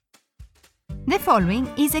The following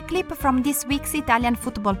is a clip from this week's Italian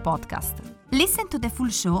football podcast. Listen to the full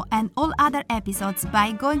show and all other episodes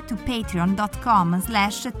by going to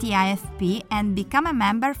patreon.com/TIFP and become a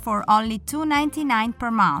member for only $2.99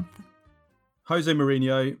 per month. Jose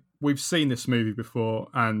Mourinho, we've seen this movie before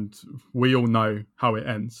and we all know how it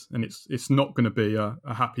ends, and it's not going to be a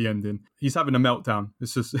happy ending. He's having a meltdown.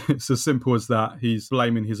 It's as simple as that. He's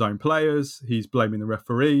blaming his own players, he's blaming the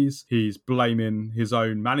referees, he's blaming his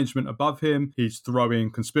own management above him, he's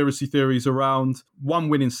throwing conspiracy theories around. 1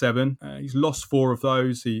 win in 7, he's lost 4 of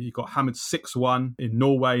those. He got hammered 6-1 in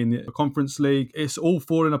Norway in the Conference League. It's all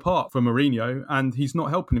falling apart for Mourinho and he's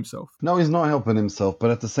not helping himself. No, he's not helping himself,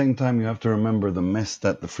 but at the same time you have to remember the mess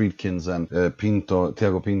that the Friedkins and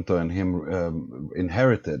Thiago Pinto and him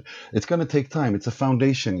inherited. It's going to take time. It's a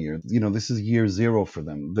foundation year. This is year 0 for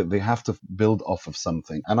them. They have to build off of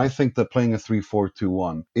something. And I think that playing a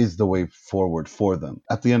 3-4-2-1 is the way forward for them.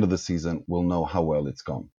 At the end of the season, we'll know how well it's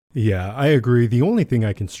gone. Yeah, I agree. The only thing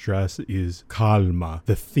I can stress is calma.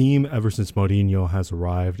 The theme ever since Mourinho has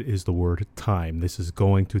arrived is the word time. This is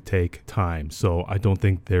going to take time. So I don't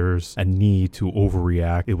think there's a need to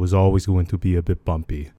overreact. It was always going to be a bit bumpy.